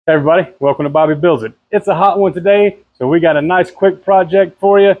Hey everybody, welcome to Bobby Builds It. It's a hot one today, so we got a nice quick project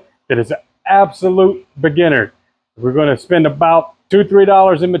for you that is an absolute beginner. We're going to spend about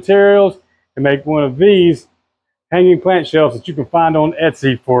 $2–3 in materials and make one of these hanging plant shelves that you can find on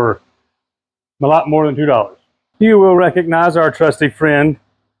Etsy for a lot more than $2. You will recognize our trusty friend,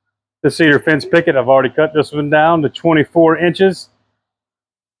 the cedar fence picket. I've already cut this one down to 24 inches.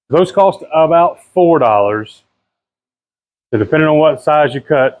 Those cost about $4. So depending on what size you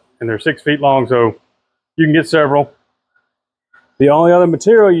cut, and they're 6 feet long, so you can get several. The only other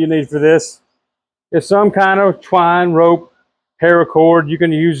material you need for this is some kind of twine, rope, paracord. You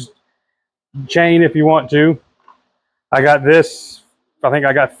can use chain if you want to. I got this, I think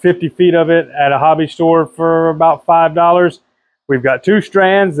I got 50 feet of it at a hobby store for about $5. We've got 2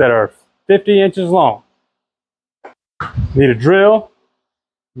 strands that are 50 inches long. Need a drill.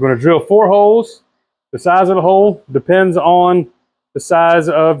 I'm going to drill 4 holes. The size of the hole depends on the size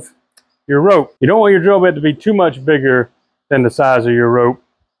of your rope. You don't want your drill bit to be too much bigger than the size of your rope.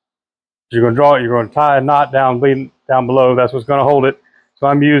 You're going to draw it, you're going to tie a knot down below. That's what's going to hold it. So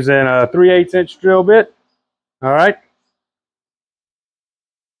I'm using a 3/8 inch drill bit. All right.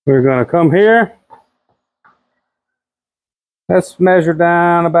 We're going to come here. Let's measure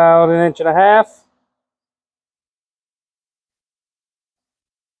down about 1.5 inches.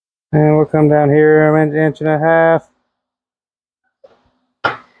 And we'll come down here 1.5 inches.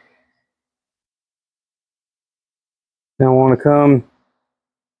 Then we want to come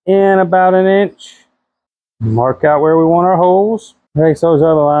in about 1 inch. Mark out where we want our holes. Trace those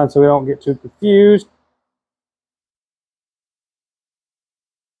other lines so we don't get too confused.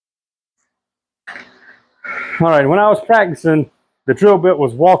 All right, when I was practicing, the drill bit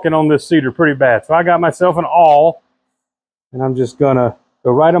was walking on this cedar pretty bad. So I got myself an awl, and I'm just gonna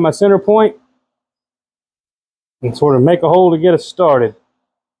go right on my center point and sort of make a hole to get us started.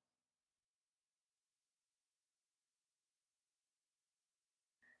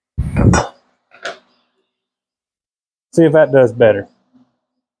 See if that does better.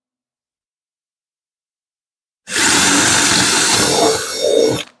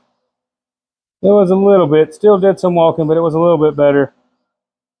 It was a little bit, still did some walking, but it was a little bit better.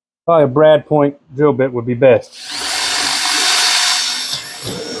 Probably a brad point drill bit would be best.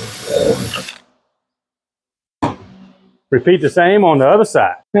 Repeat the same on the other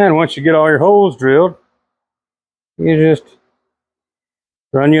side. And once you get all your holes drilled, you just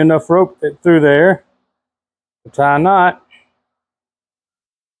run you enough rope through there to tie a knot.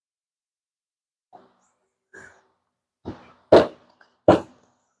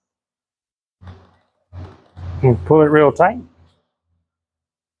 And pull it real tight.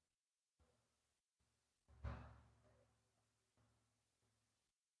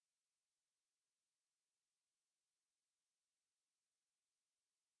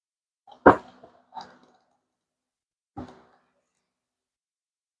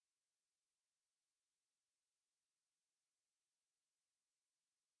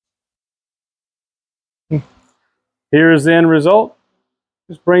 Here's the end result.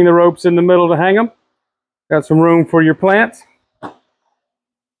 Just bring the ropes in the middle to hang them. Got some room for your plants.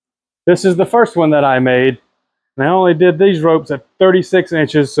 This is the first one that I made. And I only did these ropes at 36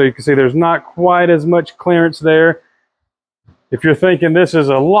 inches, so you can see there's not quite as much clearance there. If you're thinking this is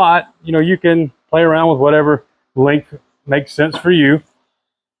a lot, you know, you can play around with whatever length makes sense for you.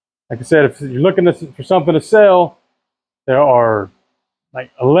 Like I said, if you're looking for something to sell, there are like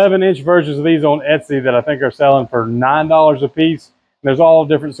 11-inch versions of these on Etsy that I think are selling for $9 a piece. And there's all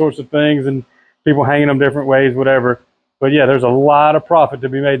different sorts of things and people hanging them different ways, whatever. But yeah, there's a lot of profit to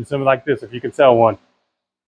be made in something like this if you can sell one.